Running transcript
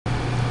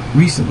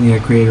recently I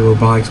created a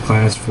robotics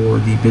class for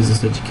the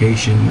business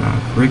education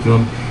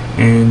curriculum,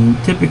 and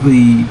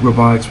typically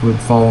robotics would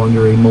fall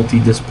under a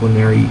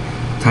multidisciplinary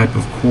type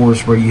of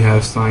course where you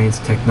have science,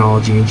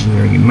 technology,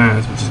 engineering, and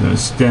math, which is known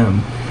as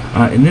STEM.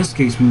 In this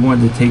case, we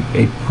wanted to take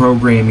a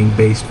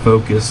programming-based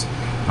focus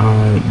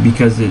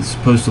because it's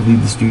supposed to lead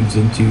the students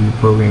into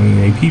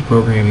programming and AP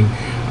programming.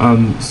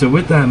 So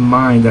with that in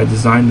mind, I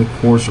designed the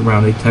course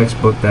around a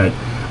textbook that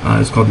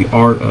is called The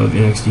Art of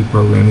NXT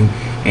Programming,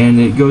 and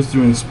it goes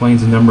through and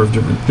explains a number of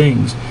different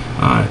things.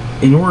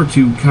 In order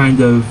to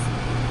kind of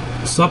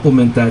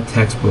supplement that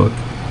textbook,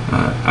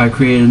 I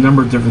created a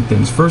number of different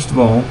things. First of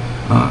all,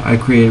 I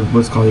created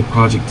what's called a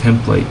project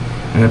template,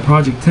 and a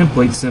project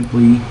template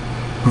simply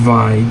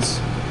provides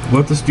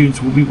what the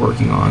students will be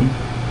working on,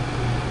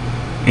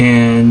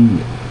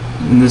 and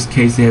in this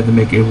case they had to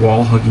make a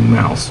wall-hugging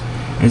mouse,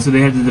 and so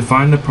they had to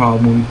define the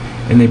problem,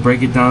 and they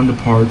break it down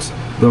into parts.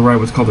 They'll write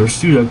what's called their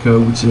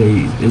pseudocode, which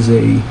is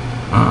a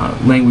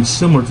language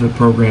similar to the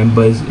program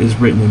but is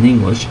written in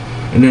English,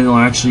 and then they'll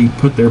actually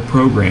put their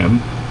program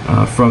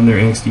from their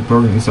NXT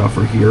programming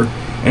software here,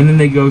 and then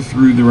they go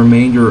through the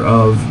remainder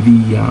of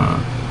the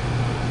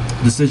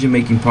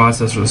decision-making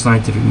process or the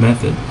scientific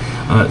method.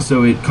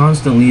 So it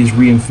constantly is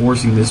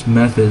reinforcing this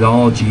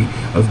methodology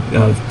of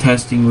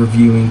testing,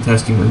 reviewing,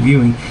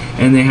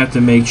 and they have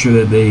to make sure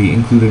that they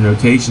include their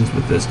notations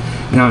with this.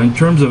 Now, in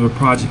terms of a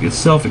project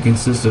itself, it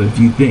consists of a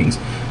few things.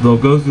 They'll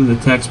go through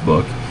the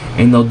textbook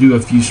and they'll do a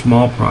few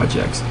small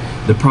projects.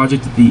 The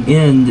project at the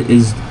end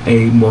is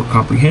a more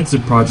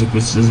comprehensive project,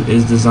 which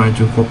is designed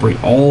to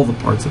incorporate all the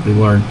parts that they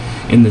learn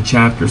in the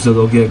chapter. So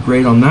they'll get a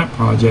grade on that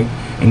project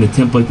and the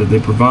template that they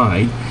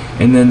provide,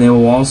 and then they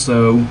will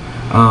also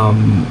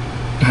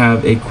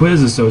have a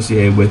quiz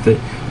associated with it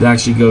that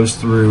actually goes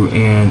through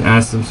and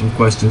asks them some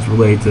questions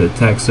related to the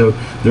text. So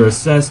they're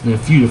assessed in a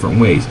few different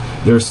ways.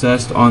 They're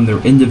assessed on their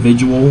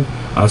individual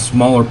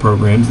smaller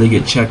programs. They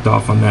get checked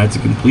off on that. It's a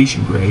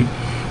completion grade.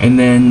 And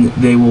then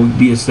they will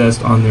be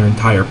assessed on their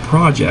entire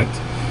project,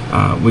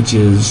 which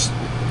is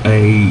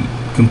a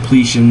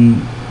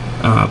completion,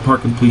 part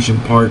completion,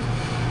 part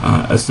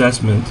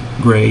assessment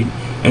grade.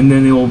 And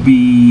then they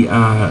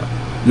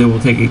will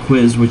take a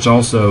quiz, which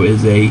also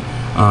is a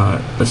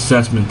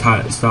assessment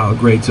style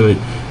grade. So it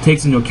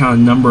takes into account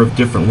a number of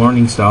different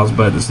learning styles,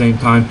 but at the same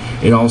time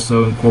it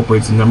also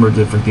incorporates a number of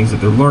different things that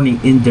they're learning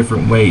in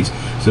different ways.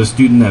 So a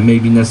student that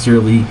maybe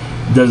necessarily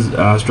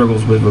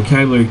struggles with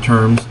vocabulary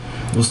terms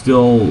will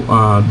still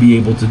be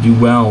able to do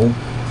well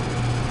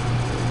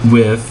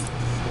with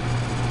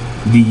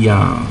the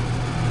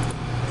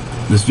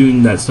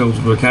student that struggles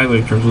with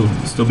vocabulary terms will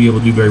still be able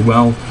to do very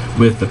well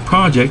with the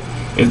project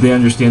if they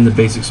understand the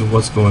basics of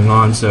what's going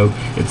on. So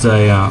it's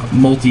a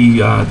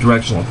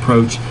multi-directional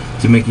approach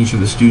to making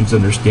sure the students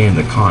understand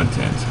the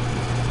content.